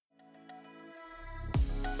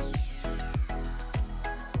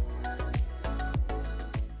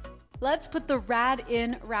Let's put the rad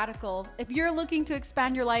in radical. If you're looking to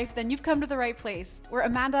expand your life, then you've come to the right place. We're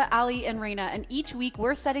Amanda, Ali, and Reina, and each week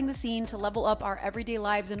we're setting the scene to level up our everyday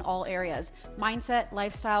lives in all areas: mindset,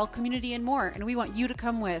 lifestyle, community, and more. And we want you to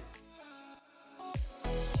come with.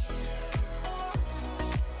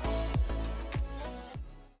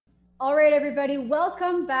 All right, everybody,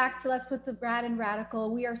 welcome back to Let's Put the Rad in Radical.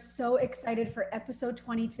 We are so excited for episode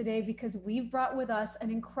 20 today because we've brought with us an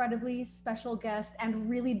incredibly special guest and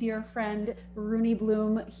really dear friend, Rooney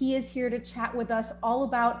Bloom. He is here to chat with us all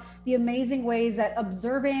about the amazing ways that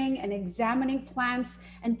observing and examining plants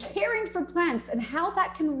and caring for plants and how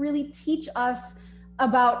that can really teach us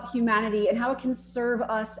about humanity and how it can serve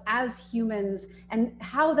us as humans and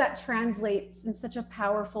how that translates in such a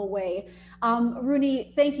powerful way.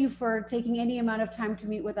 Rooney, thank you for taking any amount of time to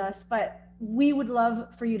meet with us, but we would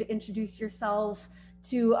love for you to introduce yourself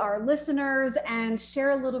to our listeners and share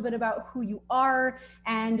a little bit about who you are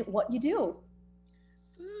and what you do.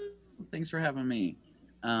 Thanks for having me.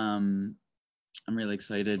 I'm really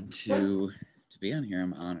excited to be on here.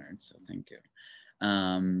 I'm honored, so thank you.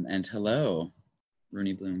 And hello.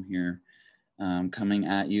 Rooney Bloom here, coming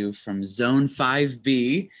at you from Zone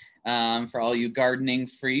 5B. For all you gardening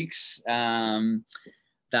freaks,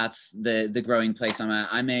 that's the growing place I'm at.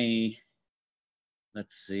 I'm a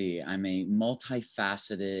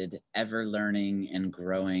multifaceted, ever learning and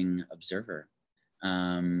growing observer.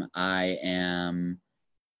 I am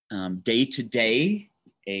day to day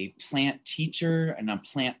a plant teacher and a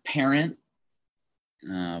plant parent,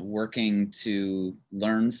 working to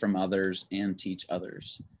learn from others and teach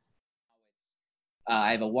others.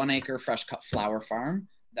 I have a 1 acre fresh cut flower farm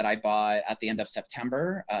that I bought at the end of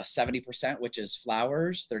September, 70%, which is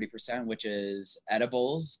flowers, 30%, which is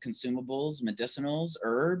edibles, consumables, medicinals,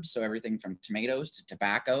 herbs. So everything from tomatoes to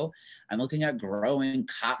tobacco. I'm looking at growing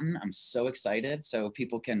cotton. I'm so excited. So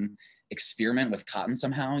people can experiment with cotton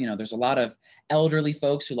somehow. You know, there's a lot of elderly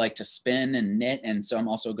folks who like to spin and knit. And so I'm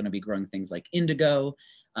also going to be growing things like indigo,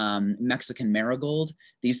 Mexican marigold.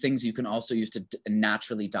 These things you can also use to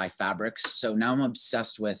naturally dye fabrics. So now I'm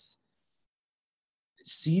obsessed with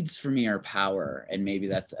seeds. For me are power. And maybe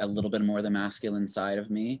that's a little bit more the masculine side of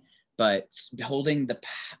me, but holding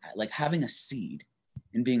having a seed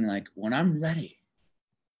and being like, when I'm ready,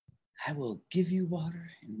 I will give you water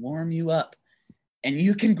and warm you up. And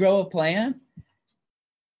you can grow a plant?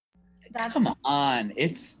 Come on,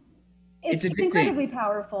 it's incredibly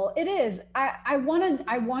powerful. It is. I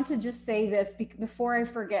want to just say this before I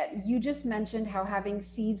forget. You just mentioned how having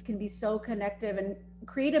seeds can be so connective and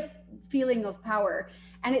create a feeling of power.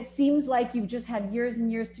 And it seems like you've just had years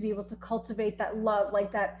and years to be able to cultivate that love,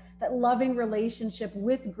 like that loving relationship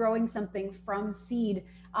with growing something from seed.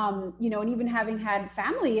 And even having had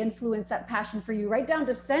family influence that passion for you, right down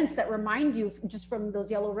to scents that remind you just from those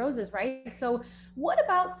yellow roses, right? So what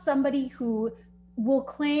about somebody who will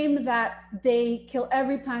claim that they kill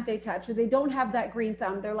every plant they touch, or they don't have that green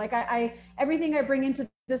thumb? They're like, I everything I bring into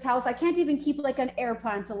this house, I can't even keep like an air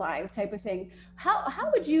plant alive type of thing. How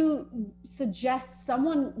would you suggest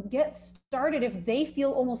someone get started if they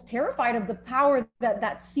feel almost terrified of the power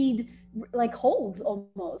that seed like holds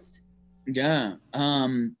almost? Yeah.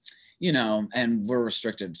 And we're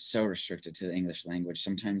so restricted to the English language.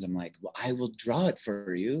 Sometimes I'm like, well, I will draw it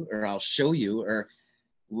for you, or I'll show you, or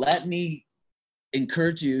let me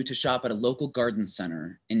encourage you to shop at a local garden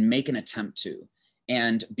center and make an attempt to.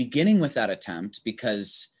 And beginning with that attempt,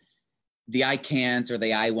 because the I can't, or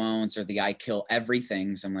the I won't, or the I kill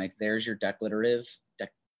everything. So I'm like, there's your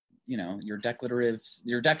your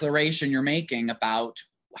declaration you're making about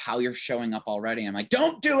how you're showing up already. I'm like,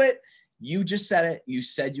 don't do it. You just said it. You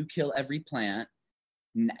said you kill every plant.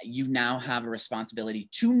 You now have a responsibility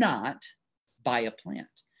to not buy a plant.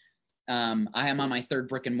 I am on my third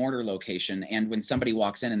brick and mortar location. And when somebody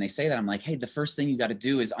walks in and they say that, I'm like, hey, the first thing you got to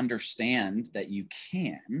do is understand that you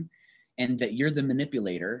can, and that you're the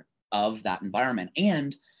manipulator of that environment.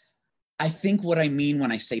 And I think what I mean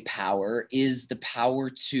when I say power is the power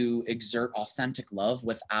to exert authentic love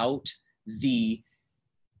without the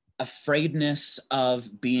afraidness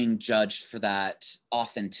of being judged for that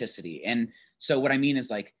authenticity. And so what I mean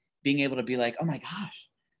is like being able to be like, oh my gosh,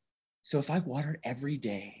 so if I water every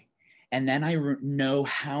day, and then I know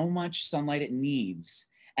how much sunlight it needs,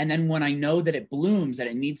 and then when I know that it blooms, that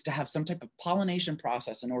it needs to have some type of pollination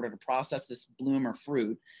process in order to process this bloom or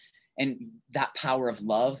fruit, and that power of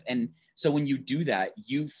love. And so when you do that,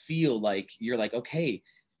 you feel like you're like, okay,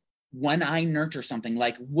 when I nurture something,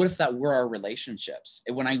 like what if that were our relationships?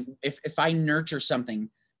 If I nurture something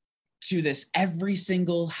to this every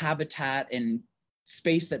single habitat and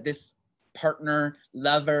space that this partner,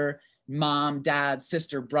 lover, mom, dad,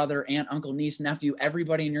 sister, brother, aunt, uncle, niece, nephew,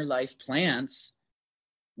 everybody in your life plants.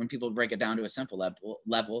 When people break it down to a simple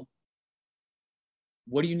level,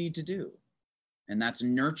 what do you need to do? And that's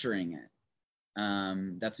nurturing it.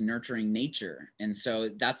 That's nurturing nature. And so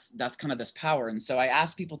that's kind of this power. And so I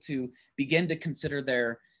ask people to begin to consider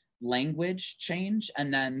their language change,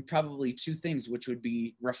 and then probably two things, which would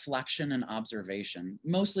be reflection and observation,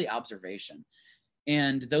 mostly observation.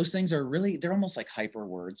 And those things are really, they're almost like hyper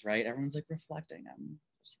words, right? Everyone's like reflecting. I'm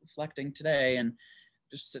just reflecting today and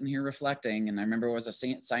just sitting here reflecting. And I remember I was a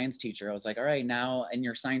science teacher. I was like, all right, now in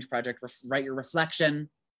your science project, write your reflection.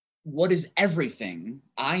 What is everything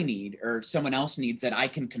I need or someone else needs that I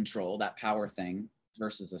can control, that power thing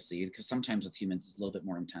versus a seed? Because sometimes with humans, it's a little bit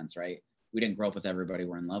more intense, right? We didn't grow up with everybody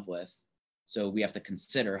we're in love with. So we have to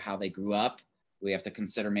consider how they grew up. We have to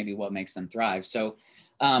consider maybe what makes them thrive. So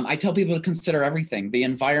I tell people to consider everything, the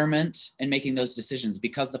environment, and making those decisions.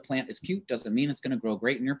 Because the plant is cute doesn't mean it's going to grow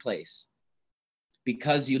great in your place.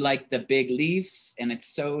 Because you like the big leaves and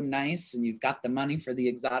it's so nice and you've got the money for the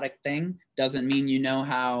exotic thing doesn't mean you know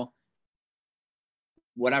how,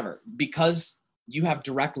 whatever. Because you have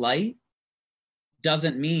direct light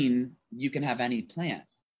doesn't mean you can have any plant.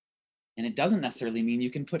 And it doesn't necessarily mean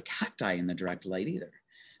you can put cacti in the direct light either.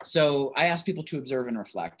 So I ask people to observe and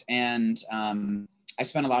reflect. And I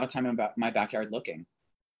spend a lot of time in my backyard looking.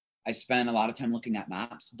 I spend a lot of time looking at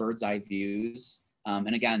maps, bird's eye views.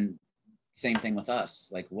 And again, same thing with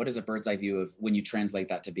us. Like, what is a bird's eye view of when you translate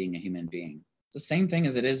that to being a human being? It's the same thing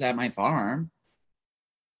as it is at my farm.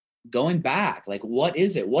 Going back, like, what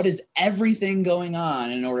is it? What is everything going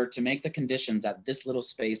on in order to make the conditions at this little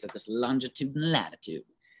space, at this longitude and latitude?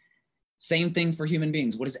 Same thing for human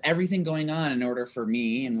beings. What is everything going on in order for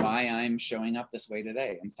me and why I'm showing up this way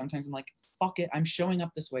today? And sometimes I'm like, fuck it, I'm showing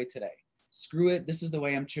up this way today. Screw it. This is the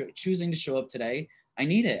way I'm choosing to show up today. I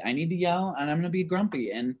need it. I need to yell and I'm going to be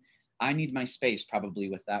grumpy. And I need my space probably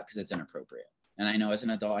with that because it's inappropriate. And I know as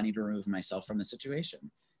an adult, I need to remove myself from the situation.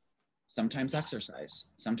 Sometimes exercise,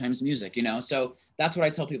 sometimes music, you know? So that's what I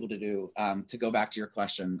tell people to do. To go back to your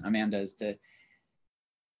question, Amanda, is to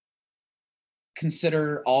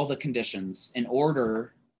consider all the conditions in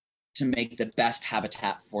order to make the best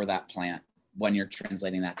habitat for that plant when you're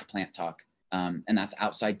translating that to plant talk. And that's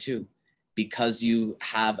outside too. Because you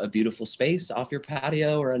have a beautiful space off your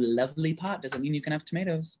patio or a lovely pot doesn't mean you can have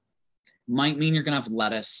tomatoes. Might mean you're gonna have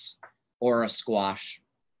lettuce or a squash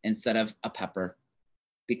instead of a pepper,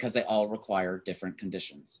 because they all require different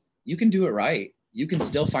conditions. You can do it right. You can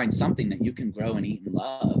still find something that you can grow and eat and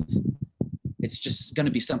love. It's just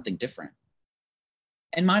gonna be something different.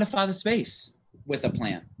 And modify the space with a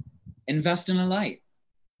plant. Invest in a light.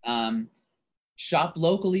 Shop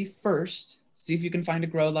locally first. See if you can find a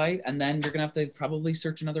grow light, and then you're gonna have to probably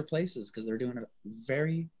search in other places because they're doing it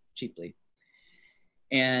very cheaply.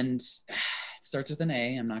 And it starts with an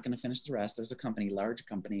A. I'm not going to finish the rest. There's a company, large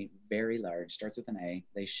company, very large, starts with an A.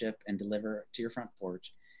 They ship and deliver to your front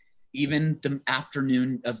porch. Even the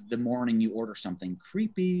afternoon of the morning, you order something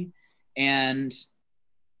creepy. And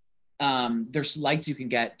there's lights you can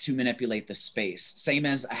get to manipulate the space, same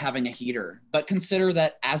as having a heater. But consider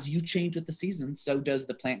that as you change with the seasons, so does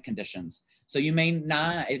the plant conditions. So it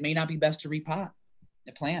may not be best to repot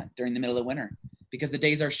a plant during the middle of winter because the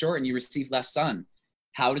days are short and you receive less sun.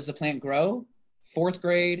 How does the plant grow? 4th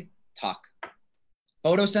grade, talk.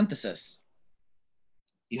 Photosynthesis.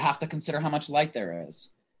 You have to consider how much light there is.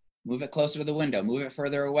 Move it closer to the window, move it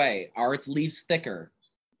further away. Are its leaves thicker?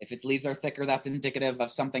 If its leaves are thicker, that's indicative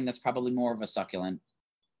of something that's probably more of a succulent.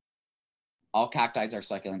 All cacti are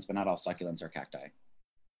succulents, but not all succulents are cacti.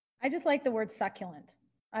 I just like the word succulent.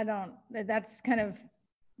 That's kind of,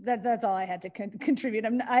 that's all I had to contribute.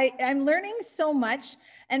 I'm learning so much.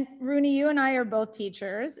 And Rooney, you and I are both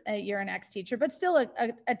teachers. You're an ex-teacher, but still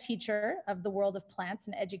a teacher of the world of plants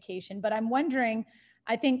and education. But I'm wondering,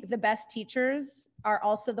 I think the best teachers are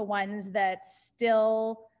also the ones that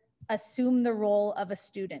still assume the role of a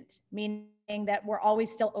student, meaning that we're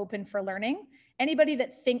always still open for learning. Anybody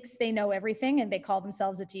that thinks they know everything and they call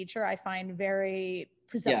themselves a teacher, I find very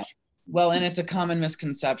presumptuous. Yeah. Well, and it's a common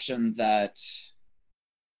misconception that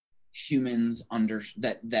humans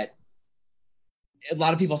that a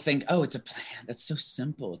lot of people think, oh, it's a plant, that's so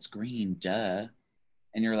simple, it's green, duh.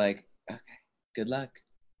 And you're like, okay, good luck.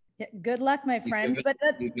 Yeah, good luck, my friends. But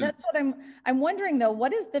that's what I'm wondering though,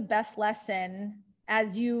 what is the best lesson,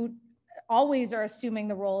 as you always are assuming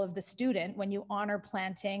the role of the student, when you honor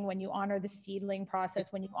planting, when you honor the seedling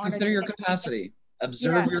process, when you honor— Consider your capacity.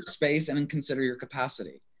 Observe your space and then consider your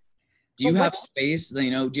capacity. Do you have space?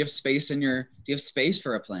 You know, do you have space in your, do you have space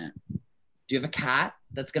for a plant? Do you have a cat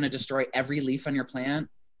that's going to destroy every leaf on your plant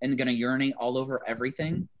and going to urinate all over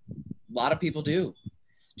everything? A lot of people do.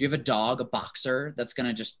 Do you have a dog, a boxer, that's going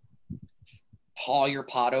to just paw your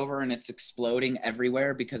pot over and it's exploding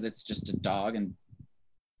everywhere because it's just a dog and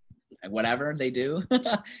whatever they do?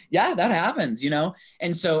 Yeah, that happens, you know?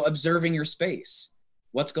 And so observing your space,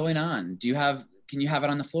 what's going on? Can you have it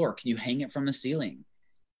on the floor? Can you hang it from the ceiling?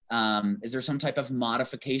 Is there some type of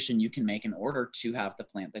modification you can make in order to have the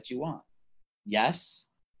plant that you want? Yes,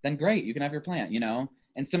 then great, you can have your plant, you know?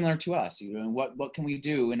 And similar to us, you know, what can we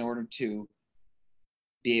do in order to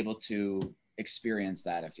be able to experience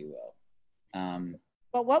that, if you will?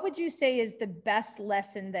 But what would you say is the best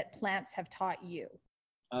lesson that plants have taught you?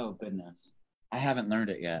 Oh, goodness. I haven't learned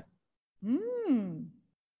it yet.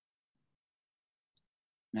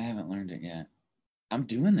 I haven't learned it yet. I'm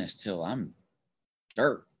doing this till I'm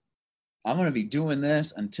dirt. I'm going to be doing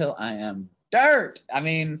this until I am dirt. I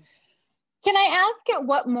mean, can I ask at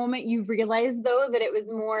what moment you realized though that it was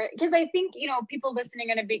more, because I think, you know, people listening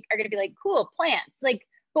are going to be like, cool, plants. Like,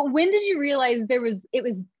 but when did you realize it was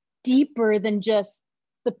deeper than just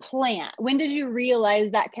the plant? When did you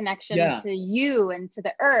realize that connection to you and to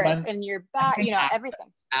the earth and your body, you know, everything?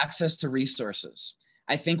 Access to resources.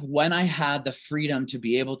 I think when I had the freedom to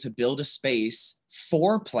be able to build a space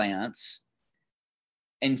for plants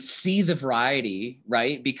and see the variety,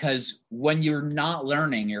 right? Because when you're not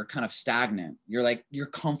learning, you're kind of stagnant. You're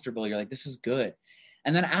comfortable. You're like, this is good.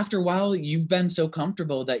 And then after a while, you've been so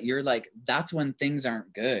comfortable that you're like, that's when things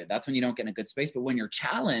aren't good. That's when you don't get in a good space. But when you're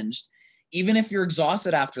challenged, even if you're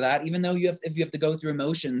exhausted after that, even though if you have to go through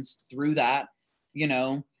emotions through that, you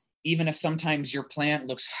know, even if sometimes your plant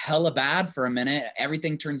looks hella bad for a minute,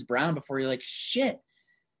 everything turns brown before you're like, shit,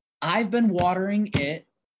 I've been watering it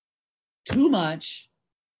too much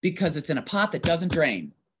because it's in a pot that doesn't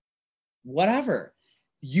drain. Whatever.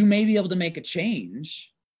 You may be able to make a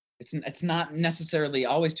change. It's not necessarily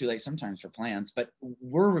always too late sometimes for plants, but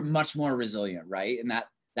we're much more resilient, right? And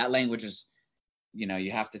that language is, you know,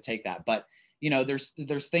 you have to take that. But, you know,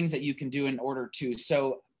 there's things that you can do in order to.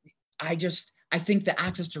 So I think the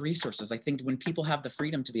access to resources, I think when people have the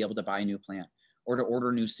freedom to be able to buy a new plant or to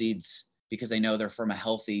order new seeds because they know they're from a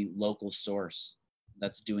healthy local source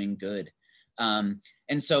that's doing good. And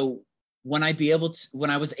so when I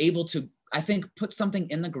was able to, I think, put something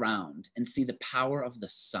in the ground and see the power of the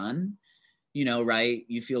sun, you know, right?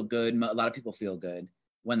 You feel good. A lot of people feel good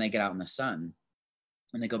when they get out in the sun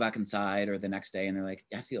and they go back inside or the next day and they're like,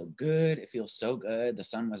 I feel good. It feels so good. The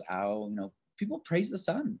sun was out, you know, people praise the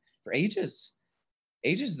sun for ages.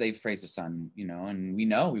 They've praised the sun, you know, and we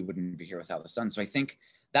know we wouldn't be here without the sun. So I think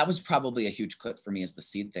that was probably a huge clip for me, is the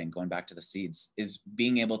seed thing, going back to the seeds, is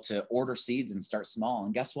being able to order seeds and start small.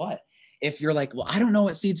 And guess what? If you're like, well, I don't know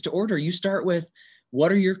what seeds to order, you start with,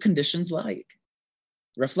 what are your conditions like?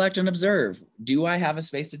 Reflect and observe. Do I have a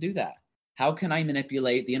space to do that? How can I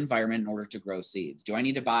manipulate the environment in order to grow seeds? Do I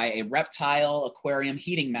need to buy a reptile aquarium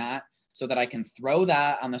heating mat so that I can throw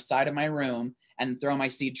that on the side of my room and throw my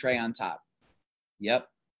seed tray on top? Yep,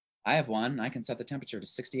 I have one. I can set the temperature to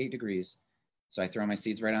 68 degrees. So I throw my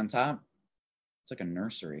seeds right on top. It's like a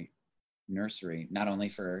nursery, not only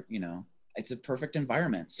for, you know, it's a perfect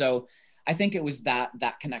environment. So I think it was that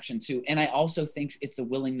connection too. And I also think it's the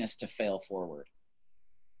willingness to fail forward.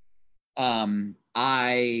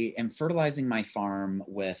 I am fertilizing my farm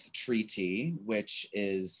with Tree Tea, which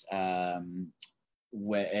is in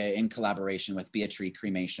collaboration with Be a Tree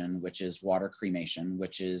Cremation, which is water cremation,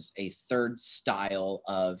 which is a third style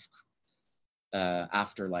of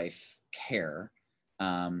afterlife care,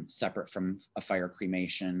 separate from a fire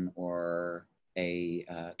cremation or a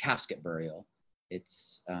casket burial.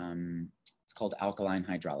 It's called alkaline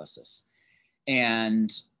hydrolysis.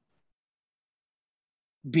 And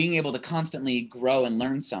being able to constantly grow and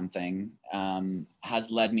learn something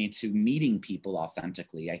has led me to meeting people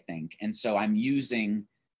authentically, I think. And so I'm using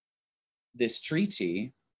this Tree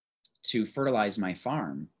Tea to fertilize my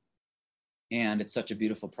farm. And it's such a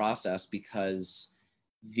beautiful process because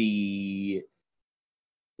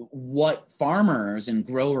what farmers and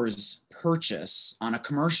growers purchase on a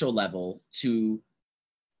commercial level to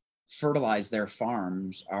fertilize their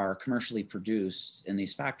farms are commercially produced in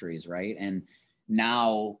these factories, right? And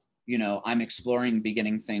now, you know, I'm exploring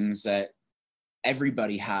beginning things that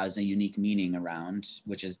everybody has a unique meaning around,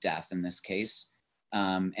 which is death in this case,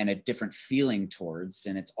 and a different feeling towards,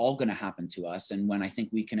 and it's all going to happen to us. And when I think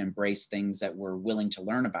we can embrace things that we're willing to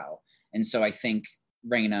learn about. And so I think,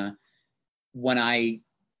 Raina, when I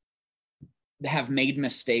have made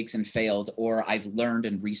mistakes and failed, or I've learned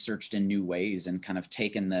and researched in new ways and kind of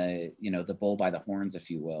taken the bull by the horns, if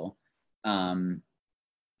you will,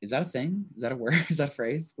 Is that a thing? Is that a word? Is that a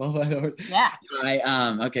phrase? Well, Yeah.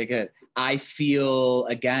 Okay, good. I feel,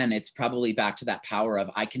 again, it's probably back to that power of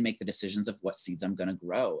I can make the decisions of what seeds I'm going to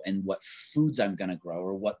grow and what foods I'm going to grow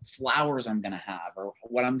or what flowers I'm going to have or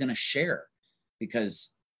what I'm going to share, because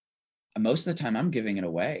most of the time I'm giving it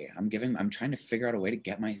away. I'm trying to figure out a way to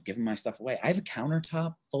giving my stuff away. I have a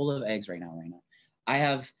countertop full of eggs right now, Raina.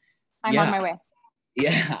 I'm on my way.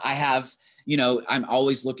 Yeah, I have, I'm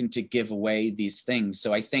always looking to give away these things.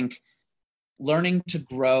 So I think learning to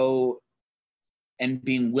grow and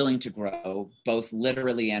being willing to grow, both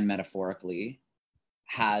literally and metaphorically,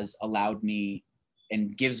 has allowed me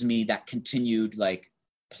and gives me that continued like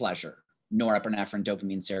pleasure, norepinephrine,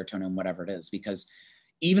 dopamine, serotonin, whatever it is. Because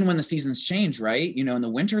even when the seasons change, right? And the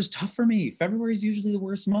winter is tough for me. February is usually the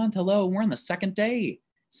worst month. Hello, we're on the second day,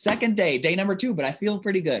 day number 2, but I feel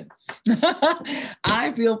pretty good.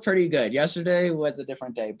 I feel pretty good. Yesterday was a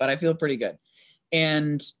different day, but I feel pretty good.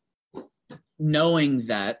 And knowing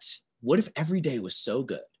that, what if every day was so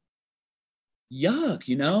good? Yuck,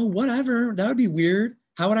 whatever, that would be weird.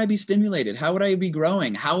 How would I be stimulated? How would I be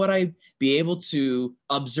growing? How would I be able to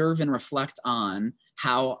observe and reflect on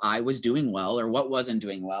how I was doing well or what wasn't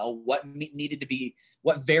doing well, what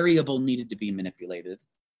variable needed to be manipulated?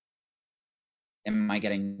 Am I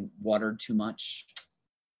getting watered too much?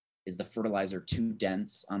 Is the fertilizer too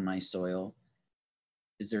dense on my soil?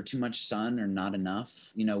 Is there too much sun or not enough?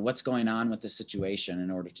 What's going on with the situation in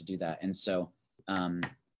order to do that? And so, and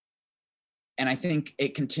I think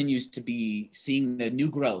it continues to be seeing the new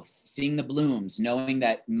growth, seeing the blooms, knowing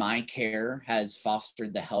that my care has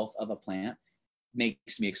fostered the health of a plant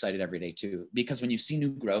makes me excited every day too. Because when you see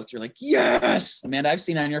new growth, you're like, yes, Amanda, I've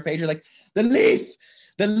seen on your page, you're like, the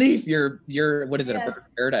leaf, you're what is it? Yes. A bird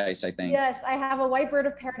of paradise, I think. Yes, I have a white bird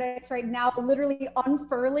of paradise right now, literally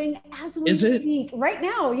unfurling as we speak. Right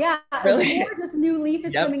now, yeah. Really? A gorgeous new leaf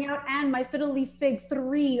is coming out, and my fiddle leaf fig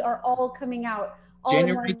 3 are all coming out.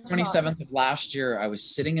 January 27th of last year, I was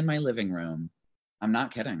sitting in my living room. I'm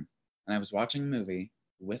not kidding. And I was watching a movie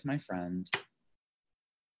with my friend,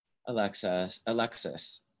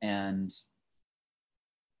 Alexis, and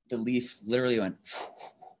the leaf literally went,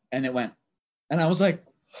 and it went, and I was like,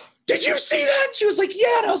 did you see that? She was like,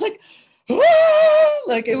 yeah. And I was like, ah!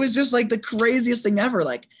 Like, it was just like the craziest thing ever.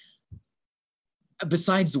 Like,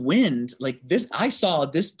 besides wind, like this, I saw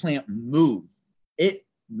this plant move. It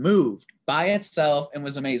moved by itself and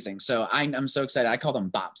was amazing. So I'm so excited. I call them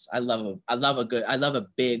bops. I love a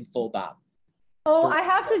big full bop. Oh, I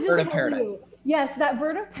have to just tell you. Yes, that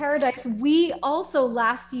bird of paradise, we also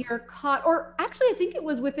last year caught, or actually I think it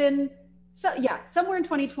was somewhere in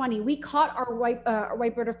 2020, we caught our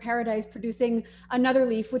white bird of paradise producing another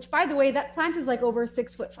leaf, which, by the way, that plant is like over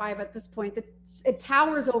 6'5" at this point. It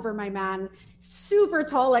towers over my man, super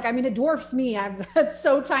tall. Like, I mean, it dwarfs me. I'm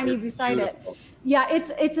so tiny beside it. Yeah,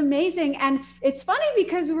 it's amazing. And it's funny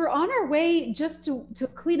because we were on our way just to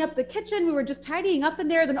clean up the kitchen. We were just tidying up in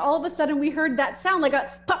there. Then all of a sudden we heard that sound like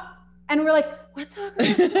a pop. And we're like, what's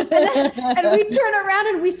happening? And we turn around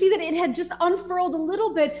and we see that it had just unfurled a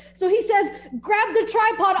little bit. So he says, grab the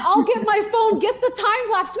tripod, I'll get my phone, get the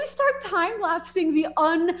time lapse. We start time lapsing the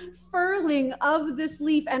unfurling of this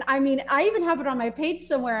leaf. And I mean, I even have it on my page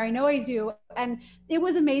somewhere. I know I do. And it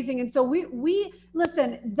was amazing. And so we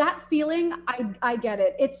listen, that feeling, I get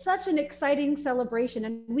it. It's such an exciting celebration.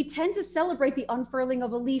 And we tend to celebrate the unfurling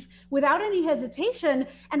of a leaf without any hesitation.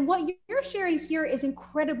 And what you're sharing here is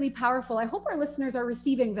incredibly powerful. I hope our listeners are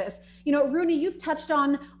receiving this. Rooney, you've touched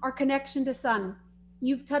on our connection to sun.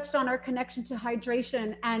 You've touched on our connection to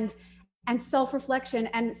hydration and self-reflection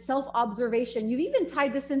and self-observation. You've even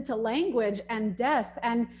tied this into language and death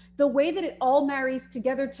and the way that it all marries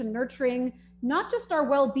together to nurturing not just our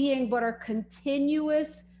well-being, but our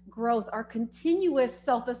continuous growth, our continuous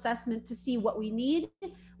self-assessment to see what we need,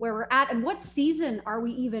 where we're at, and what season are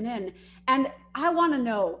we even in. And I want to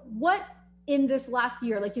know what in this last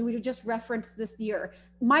year, like we just referenced this year,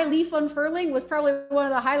 my leaf unfurling was probably one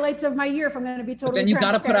of the highlights of my year, if I'm going to be totally. But then you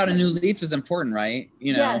got to put out a new leaf is important, right?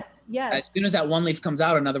 Yes. As soon as that one leaf comes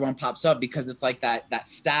out, another one pops up, because it's like that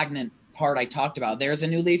stagnant part I talked about. There's a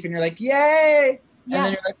new leaf and you're like, yay. And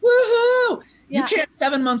then you're like, woohoo. Yeah. You can't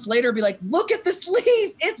 7 months later be like, look at this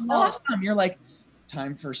leaf. It's awesome. You're like,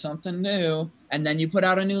 time for something new. And then you put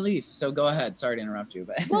out a new leaf. So go ahead. Sorry to interrupt you.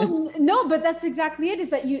 But well, no, but that's exactly it,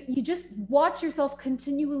 is that you just watch yourself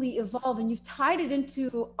continually evolve, and you've tied it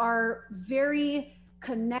into our very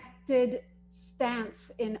connected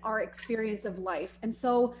stance in our experience of life. And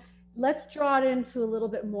so let's draw it into a little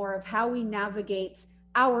bit more of how we navigate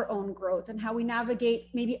our own growth and how we navigate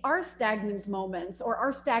maybe our stagnant moments or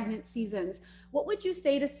our stagnant seasons. What would you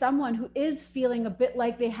say to someone who is feeling a bit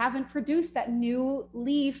like they haven't produced that new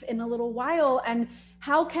leaf in a little while? And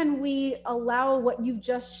how can we allow what you've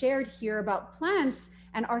just shared here about plants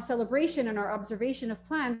and our celebration and our observation of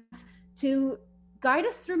plants to guide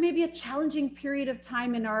us through maybe a challenging period of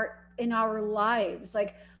time in our lives?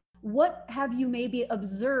 Like, what have you maybe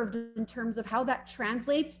observed in terms of how that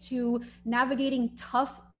translates to navigating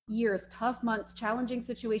tough years, tough months, challenging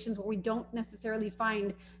situations where we don't necessarily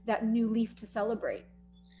find that new leaf to celebrate?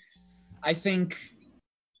 I think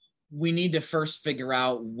we need to first figure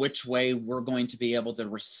out which way we're going to be able to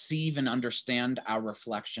receive and understand our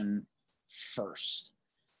reflection first.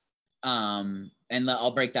 And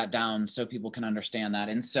I'll break that down so people can understand that.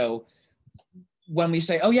 And so when we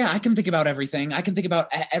say, oh yeah, I can think about everything. I can think about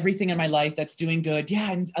everything in my life that's doing good. Yeah,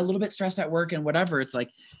 I'm a little bit stressed at work and whatever. It's like,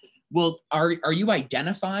 well, are you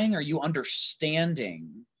identifying? Are you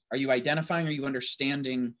understanding? Are you identifying? Are you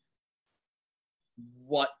understanding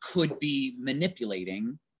what could be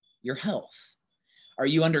manipulating your health? Are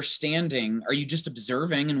you understanding? Are you just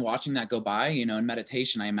observing and watching that go by? You know, in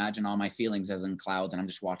meditation, I imagine all my feelings as in clouds and I'm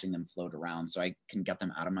just watching them float around so I can get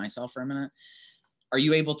them out of myself for a minute. Are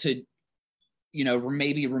you able to, you know,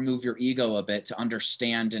 maybe remove your ego a bit to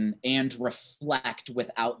understand and reflect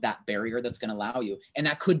without that barrier that's going to allow you? And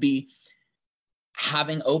that could be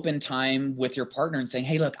having open time with your partner and saying,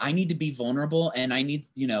 hey, look, I need to be vulnerable and I need,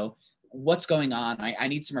 you know, what's going on? I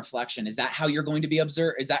need some reflection. Is that how you're going to be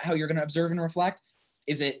observed? Is that how you're going to observe and reflect?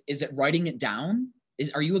 Is it writing it down?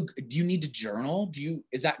 Do you need to journal?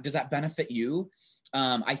 Does that benefit you?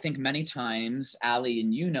 I think many times, Allie,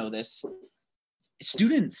 and you know this,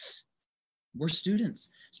 we're students.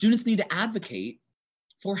 Students need to advocate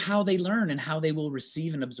for how they learn and how they will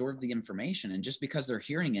receive and absorb the information. And just because they're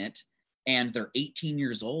hearing it and they're 18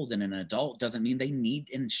 years old and an adult doesn't mean they need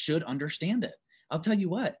and should understand it. I'll tell you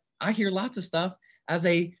what, I hear lots of stuff as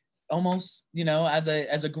a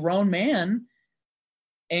grown man.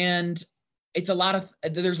 And there's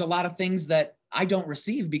a lot of things that I don't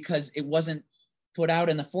receive because it wasn't put out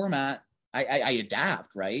in the format. I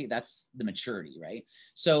adapt, right? That's the maturity, right?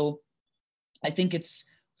 So I think it's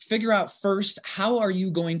figure out first, how are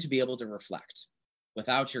you going to be able to reflect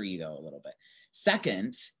without your ego a little bit?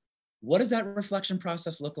 Second, what does that reflection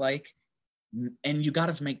process look like? And you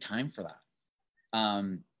got to make time for that.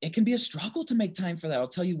 It can be a struggle to make time for that. I'll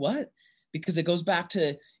tell you what, because it goes back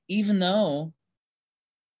to, even though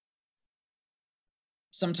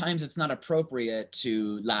sometimes it's not appropriate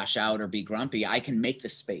to lash out or be grumpy, I can make the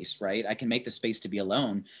space, right? I can make the space to be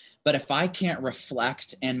alone. But if I can't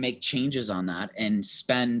reflect and make changes on that and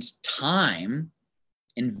spend time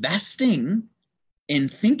investing in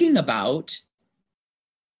thinking about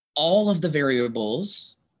all of the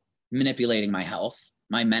variables manipulating my health,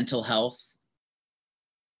 my mental health,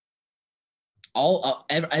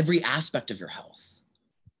 every aspect of your health,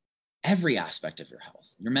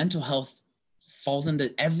 your mental health falls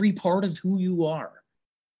into every part of who you are.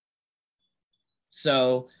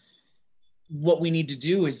 So what we need to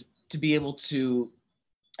do is to be able to,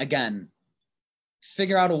 again,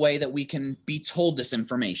 figure out a way that we can be told this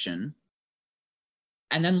information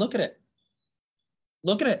and then look at it.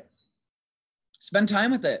 Spend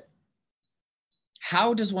time with it.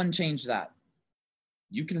 How does one change that?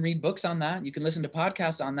 You can read books on that. You can listen to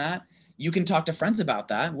podcasts on that. You can talk to friends about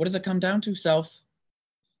that. What does it come down to? Self,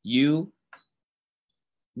 you,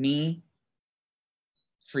 me,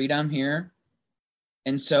 freedom here.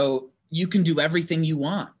 And so you can do everything you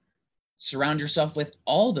want. Surround yourself with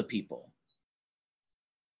all the people.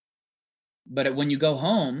 But when you go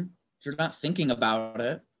home, if you're not thinking about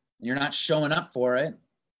it, and you're not showing up for it,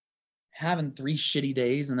 having 3 shitty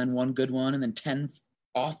days and then 1 good one and then 10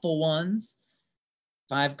 awful ones,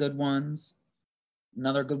 5 good ones,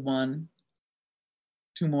 another good one,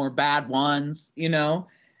 2 more bad ones, you know,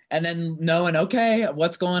 and then knowing, okay,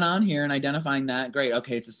 what's going on here and identifying that, great,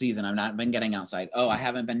 okay, it's a season. I've not been getting outside. Oh, I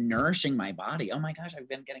haven't been nourishing my body. Oh my gosh, I've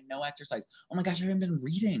been getting no exercise. Oh my gosh, I haven't been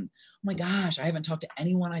reading. Oh my gosh, I haven't talked to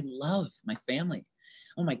anyone I love, my family.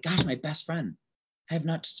 Oh my gosh, my best friend. I have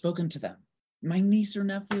not spoken to them. My niece or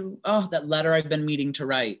nephew. Oh, that letter I've been meaning to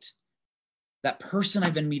write. That person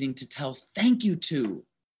I've been meaning to tell thank you to.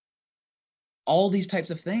 All these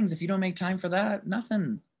types of things. If you don't make time for that,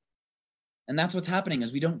 nothing. And that's what's happening,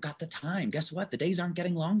 is we don't got the time. Guess what? The days aren't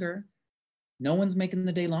getting longer. No one's making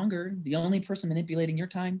the day longer. The only person manipulating your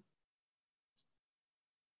time,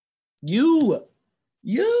 you.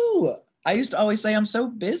 I used to always say I'm so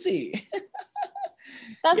busy.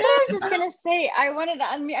 That's what I was just gonna say. I wanted to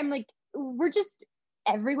I'm like, we're just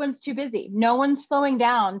everyone's too busy. No one's slowing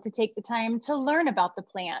down to take the time to learn about the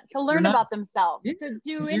plant, to learn about themselves, to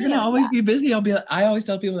do You're gonna always be busy. I always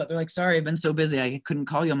tell people that, they're like, sorry, I've been so busy, I couldn't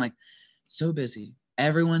call you. I'm like, so busy.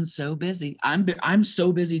 Everyone's so busy. I'm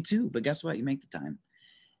so busy too. But guess what? You make the time.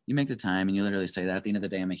 You make the time, and you literally say that at the end of the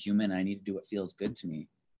day, I'm a human and I need to do what feels good to me.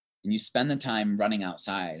 And you spend the time running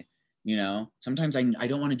outside. You know, sometimes I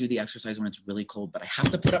don't want to do the exercise when it's really cold, but I have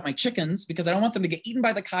to put up my chickens because I don't want them to get eaten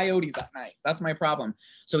by the coyotes at night. That's my problem.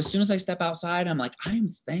 So as soon as I step outside, I'm like, I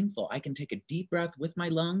am thankful I can take a deep breath with my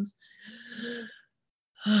lungs.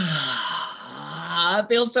 It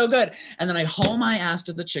feels so good. And then I haul my ass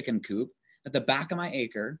to the chicken coop at the back of my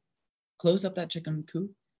acre, close up that chicken coop.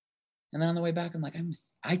 And then on the way back, I'm like,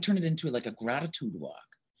 I turn it into like a gratitude walk.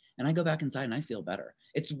 And I go back inside and I feel better.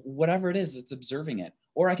 It's whatever it is, it's observing it.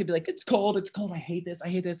 Or I could be like, it's cold, I hate this.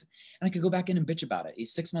 And I could go back in and bitch about it.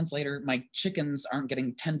 6 months later, my chickens aren't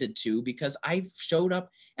getting tended to because I've showed up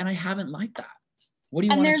and I haven't liked that. What do you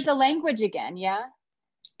want? And there's the language again, yeah?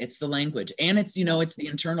 It's the language. And it's, you know, it's the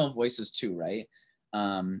internal voices too, right?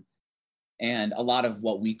 And a lot of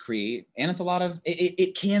what we create, and it's a lot of,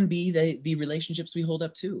 it can be the relationships we hold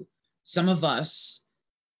up to. Some of us,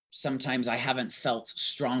 sometimes I haven't felt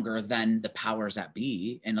stronger than the powers that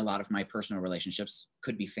be in a lot of my personal relationships.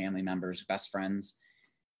 Could be family members, best friends.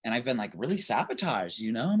 And I've been like really sabotaged,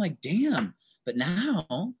 you know, I'm like, damn. But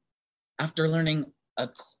now, after learning a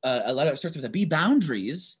letter that starts with a B,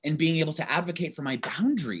 boundaries, and being able to advocate for my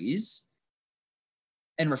boundaries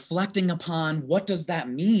and reflecting upon what does that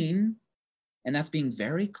mean? And that's being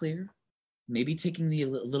very clear, maybe taking the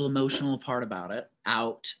little emotional part about it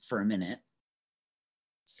out for a minute.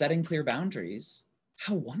 Setting clear boundaries,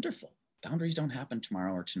 how wonderful. Boundaries don't happen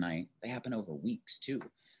tomorrow or tonight. They happen over weeks too.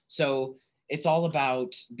 So it's all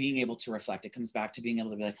about being able to reflect. It comes back to being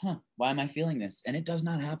able to be like, why am I feeling this? And it does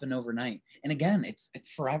not happen overnight. And again, it's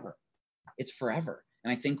forever. It's forever.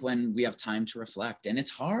 And I think when we have time to reflect, and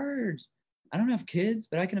it's hard. I don't have kids,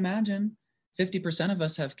 but I can imagine 50% of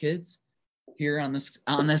us have kids here on this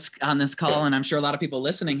call. And I'm sure a lot of people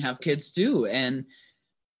listening have kids too. And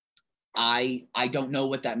I don't know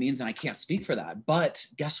what that means, and I can't speak for that. But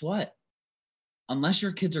guess what? Unless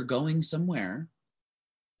your kids are going somewhere,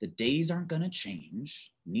 the days aren't going to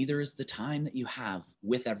change. Neither is the time that you have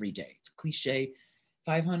with every day. It's cliche,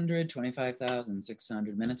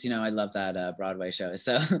 525,600 minutes. You know, I love that Broadway show.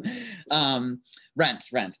 So Rent.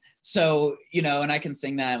 So, you know, and I can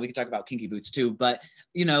sing that. We can talk about Kinky Boots too. But,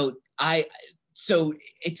 you know, so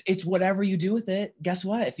it's whatever you do with it. Guess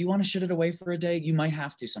what? If you want to shit it away for a day, you might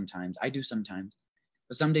have to sometimes. I do sometimes.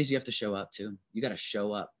 But some days you have to show up too. You got to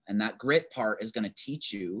show up. And that grit part is going to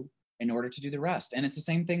teach you in order to do the rest. And it's the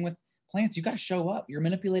same thing with plants. You got to show up. You're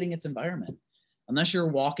manipulating its environment. Unless you're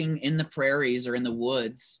walking in the prairies or in the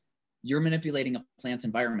woods, you're manipulating a plant's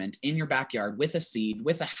environment in your backyard with a seed,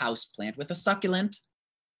 with a house plant, with a succulent.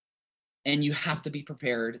 And you have to be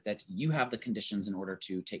prepared that you have the conditions in order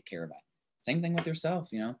to take care of it. Same thing with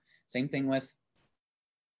yourself, you know, same thing with,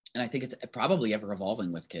 and I think it's probably ever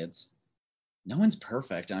evolving with kids. No one's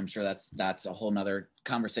perfect. I'm sure that's a whole nother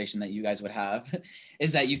conversation that you guys would have,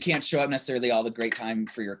 is that you can't show up necessarily all the great time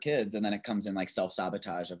for your kids. And then it comes in like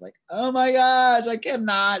self-sabotage of like, oh my gosh, I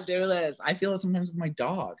cannot do this. I feel it sometimes with my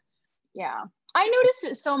dog. Yeah. I noticed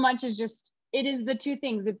it so much as just, it is the two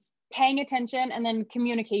things. It's paying attention and then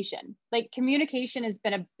communication. Like communication has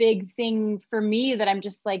been a big thing for me that I'm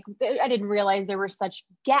just like, I didn't realize there were such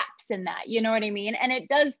gaps in that. You know what I mean? And it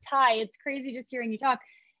does tie, it's crazy just hearing you talk.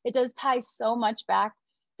 It does tie so much back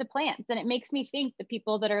to plants. And it makes me think the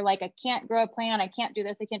people that are like, I can't grow a plant, I can't do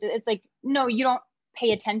this, I can't do this. It's like, no, you don't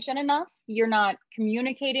pay attention enough. You're not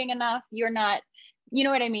communicating enough. You're not, you know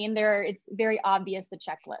what I mean? It's very obvious, the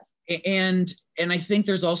checklist. And I think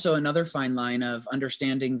there's also another fine line of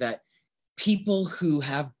understanding that people who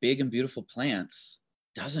have big and beautiful plants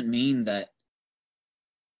doesn't mean that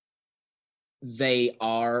they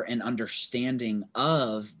are an understanding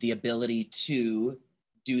of the ability to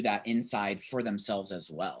do that inside for themselves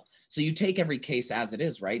as well. So you take every case as it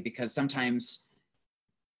is, right? Because sometimes,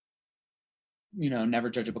 you know, never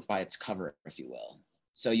judge a book by its cover, if you will.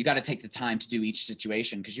 So you got to take the time to do each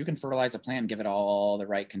situation, because you can fertilize a plant, give it all the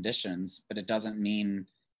right conditions, but it doesn't mean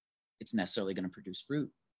it's necessarily going to produce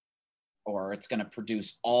fruit, or it's going to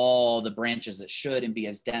produce all the branches it should and be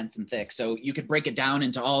as dense and thick. So you could break it down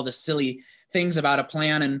into all the silly things about a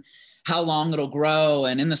plant and how long it'll grow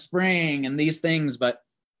and in the spring and these things. But,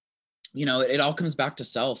 you know, it all comes back to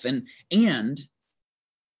self. And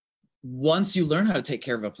once you learn how to take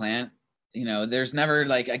care of a plant, you know, there's never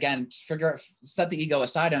like, again, set the ego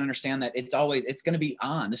aside and understand that it's going to be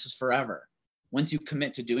on. This is forever. once you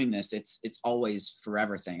commit to doing this, it's always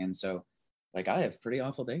forever thing. And so like I have pretty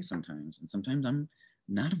awful days sometimes, and sometimes I'm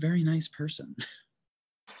not a very nice person.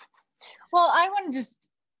 Well, I want to just,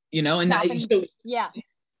 you know, and so yeah,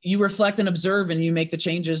 you reflect and observe, and you make the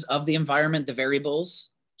changes of the environment, the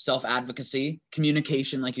variables, self-advocacy,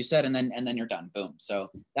 communication, like you said, and then you're done. Boom. So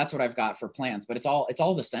that's what I've got for plans, but it's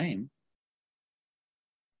all the same.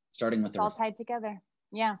 Starting with it's all tied together.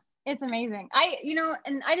 Yeah. It's amazing.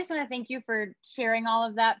 And I just want to thank you for sharing all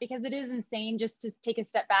of that, because it is insane just to take a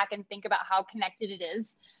step back and think about how connected it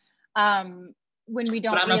is. When we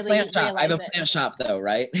don't really realize it. I have a plant shop though,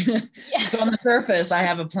 right? Yeah. So on the surface, I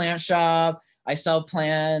have a plant shop. I sell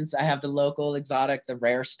plants. I have the local exotic, the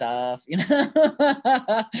rare stuff, you know.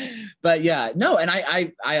 But yeah, no, and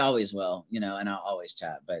I always will, you know, and I'll always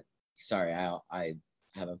chat. But sorry, I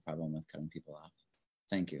have a problem with cutting people off.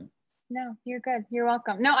 Thank you. No, you're good. You're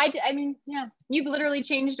welcome. No, I mean, yeah, you've literally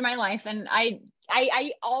changed my life, and I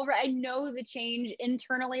already know the change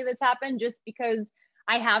internally that's happened just because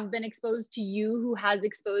I have been exposed to you, who has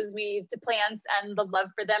exposed me to plants and the love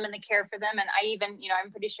for them and the care for them. And I even, you know,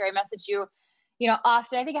 I'm pretty sure I messaged you, you know,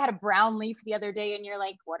 often. I think I had a brown leaf the other day, and you're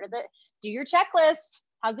like, do your checklist.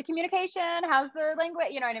 How's the communication? How's the language?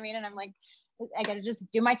 You know what I mean? And I'm like, I got to just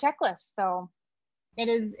do my checklist. So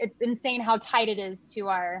it's insane how tight it is to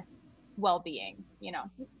our well-being, you know.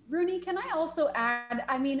 Rooney, can I also add,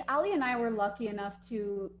 I mean, Ali and I were lucky enough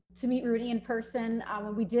to meet Rooney in person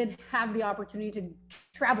when we did have the opportunity to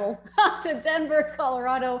travel to Denver,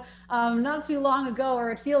 Colorado, not too long ago,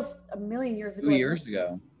 or it feels a million years ago. 2 years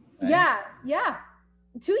ago. Right? Yeah.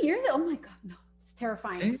 2 years ago. Oh my God, no, it's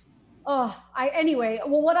terrifying. Anyway,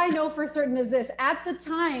 well, what I know for certain is this: at the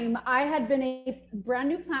time, I had been a brand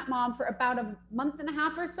new plant mom for about a month and a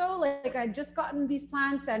half or so. Like I'd just gotten these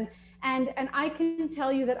plants, and I can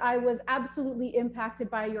tell you that I was absolutely impacted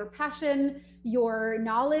by your passion, your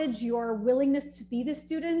knowledge, your willingness to be the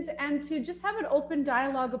student, and to just have an open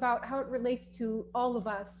dialogue about how it relates to all of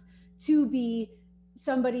us to be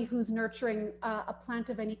somebody who's nurturing a plant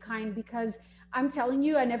of any kind. Because I'm telling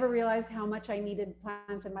you, I never realized how much I needed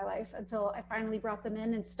plants in my life until I finally brought them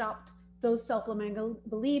in and stopped those self-limiting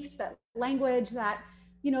beliefs, that language, that,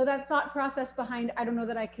 you know, that thought process behind, I don't know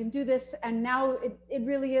that I can do this. And now it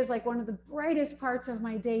really is like one of the brightest parts of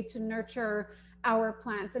my day to nurture our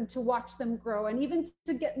plants and to watch them grow, and even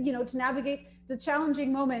to get, you know, to navigate the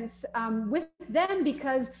challenging moments with them,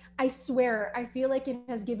 because I swear, I feel like it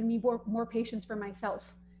has given me more patience for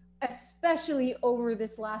myself, especially over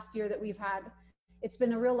this last year that we've had. It's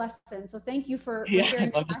been a real lesson. So thank you for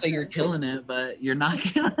I'd love to say you're killing it, but you're not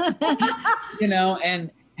killing it. You know,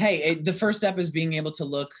 and hey, the first step is being able to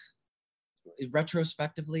look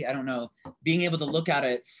retrospectively. I don't know, being able to look at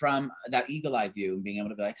it from that eagle eye view and being able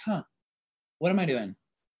to be like, what am I doing?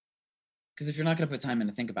 Because if you're not going to put time in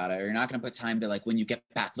to think about it, or you're not going to put time to, like, when you get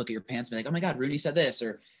back, look at your pants and be like, oh my God, Rooney said this,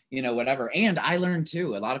 or, you know, whatever. And I learned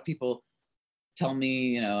too, a lot of people tell me,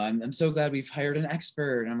 you know, I'm so glad we've hired an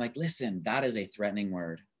expert. And I'm like, listen, that is a threatening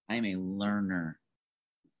word. I am a learner.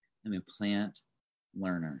 I'm a plant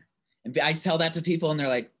learner. And I tell that to people and they're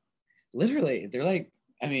like, literally, they're like,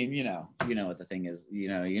 I mean, you know what the thing is, you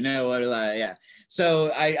know what, yeah.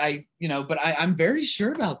 So I you know, but I'm very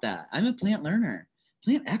sure about that. I'm a plant learner,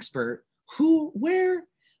 plant expert.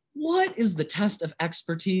 What is the test of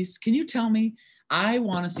expertise? Can you tell me? I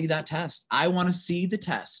want to see that test. I want to see the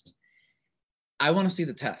test.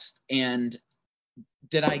 And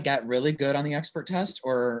did I get really good on the expert test,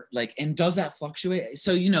 or like, and does that fluctuate?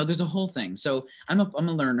 So, you know, there's a whole thing. So I'm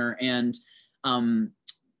a learner, and I'm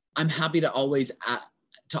happy to always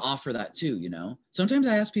to offer that too. You know, sometimes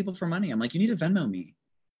I ask people for money. I'm like, you need to Venmo me.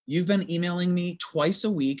 You've been emailing me twice a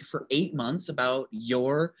week for 8 months about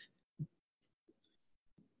your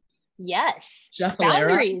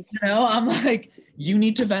boundaries. You know, I'm like, you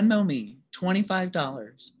need to Venmo me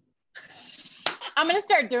 $25. I'm gonna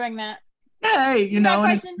start doing that. Hey, you know,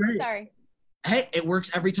 and sorry. Hey, it works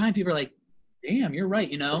every time. People are like, damn, you're right.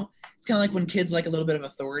 You know, it's kind of like when kids like a little bit of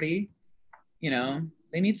authority, you know,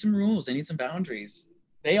 they need some rules. They need some boundaries.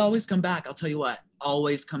 They always come back. I'll tell you what,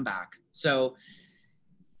 always come back. So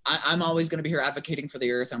I'm always going to be here advocating for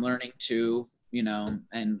the earth. I'm learning too, you know,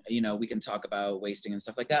 and, you know, we can talk about wasting and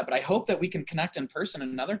stuff like that, but I hope that we can connect in person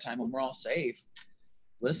another time when we're all safe.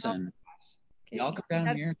 Listen, y'all come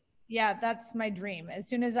down here. Yeah, that's my dream. As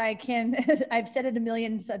soon as I can, I've said it a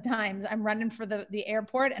million times, I'm running for the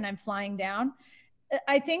airport and I'm flying down.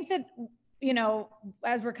 I think that, you know,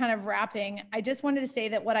 as we're kind of wrapping, I just wanted to say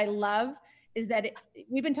that what I love is that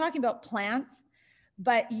we've been talking about plants,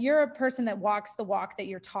 but you're a person that walks the walk that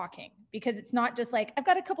you're talking, because it's not just like, I've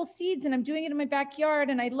got a couple seeds and I'm doing it in my backyard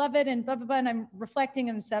and I love it and blah, blah, blah, and I'm reflecting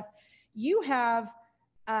and stuff. You have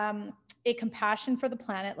a compassion for the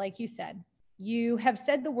planet, like you said. You have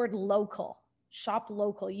said the word local, shop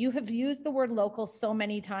local. You have used the word local so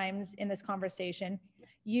many times in this conversation.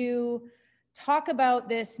 You talk about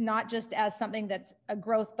this not just as something that's a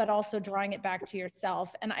growth, but also drawing it back to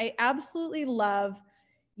yourself. And I absolutely love,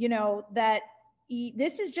 you know, that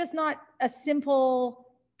this is just not a simple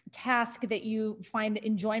task that you find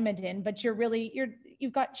enjoyment in, but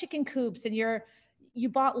you've got chicken coops and you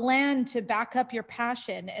bought land to back up your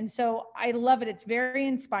passion. And so I love it. It's very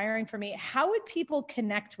inspiring for me. How would people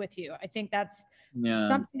connect with you? I think that's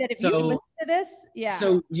something that if you listen to this,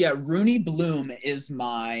 So yeah, Rooney Bloom is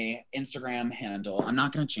my Instagram handle. I'm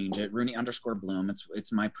not going to change it. Rooney_Bloom.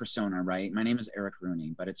 It's my persona, right? My name is Eric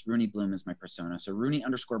Rooney, but it's Rooney Bloom is my persona. So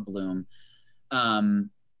Rooney_Bloom.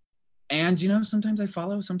 And you know, sometimes I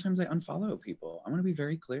follow, sometimes I unfollow people. I want to be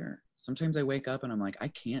very clear. Sometimes I wake up and I'm like, I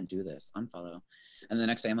can't do this, unfollow. And the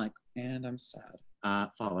next day I'm like, and I'm sad,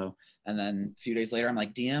 follow. And then a few days later I'm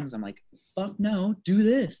like, DMs, I'm like, fuck no, do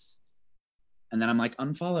this. And then I'm like,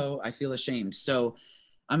 unfollow, I feel ashamed. So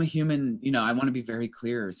I'm a human, you know, I want to be very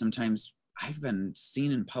clear. Sometimes I've been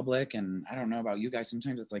seen in public, and I don't know about you guys,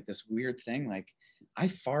 sometimes it's like this weird thing, like I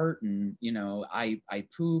fart and, you know, I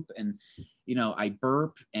poop and, you know, I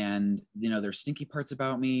burp, and, you know, there's stinky parts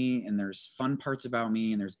about me and there's fun parts about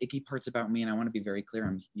me and there's icky parts about me. And I want to be very clear.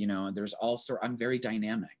 I'm very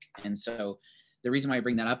dynamic. And so the reason why I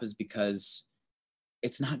bring that up is because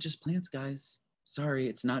it's not just plants, guys. Sorry,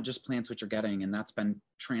 it's not just plants what you're getting. And that's been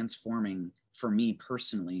transforming for me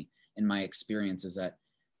personally in my experience, is that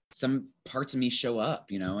some parts of me show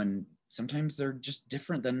up, you know, and sometimes they're just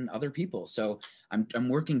different than other people. So I'm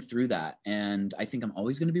working through that. And I think I'm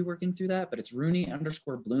always going to be working through that, but it's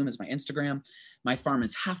Rooney_Bloom is my Instagram. My farm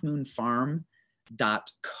is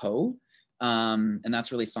halfmoonfarm.co. And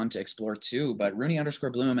that's really fun to explore too, but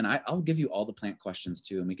Rooney_Bloom. And I'll give you all the plant questions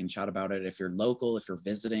too. And we can chat about it. If you're local, if you're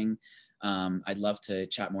visiting, I'd love to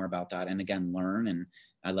chat more about that. And again, learn. And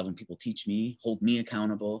I love when people teach me, hold me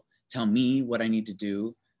accountable, tell me what I need to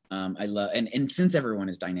do. I love, and since everyone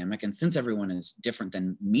is dynamic and since everyone is different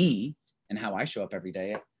than me and how I show up every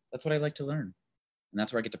day, that's what I like to learn. And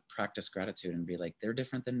that's where I get to practice gratitude and be like, they're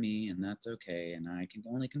different than me and that's okay. And I can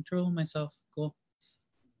only control myself. Cool.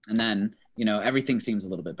 And then, you know, everything seems a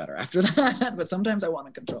little bit better after that, but sometimes I want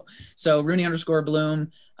to control. So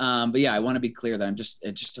Rooney_Bloom. But yeah, I want to be clear that I'm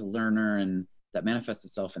just a learner, and that manifests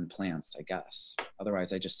itself in plants, I guess.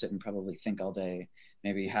 Otherwise I just sit and probably think all day,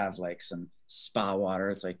 maybe have like some spa water.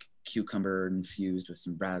 It's like cucumber infused with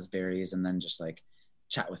some raspberries, and then just like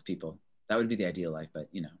chat with people. That would be the ideal life, but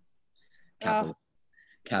you know,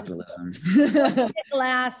 capitalism.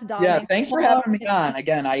 Last, darling. Yeah, thanks for having me on.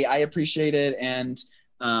 Again, I appreciate it. And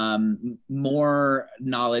more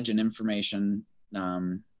knowledge and information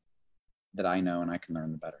that I know and I can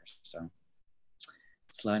learn, the better. So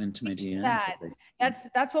slide into my DM.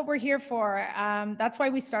 That's what we're here for. That's why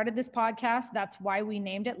we started this podcast. That's why we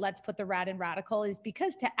named it Let's Put the Rad in Radical, is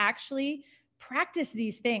because to actually practice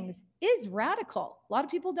these things is radical. A lot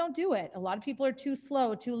of people don't do it. A lot of people are too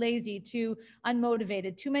slow, too lazy, too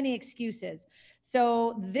unmotivated, too many excuses.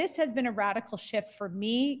 So this has been a radical shift for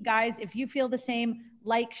me. Guys, if you feel the same,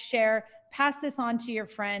 like, share, pass this on to your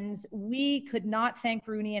friends. We could not thank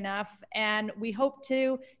Rooney enough, and we hope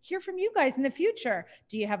to hear from you guys in the future.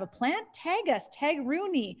 Do you have a plant? Tag us, tag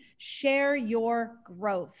Rooney, share your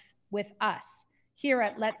growth with us here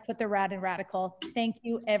at Let's Put the Rad in Radical. Thank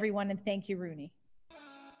you, everyone, and thank you, Rooney.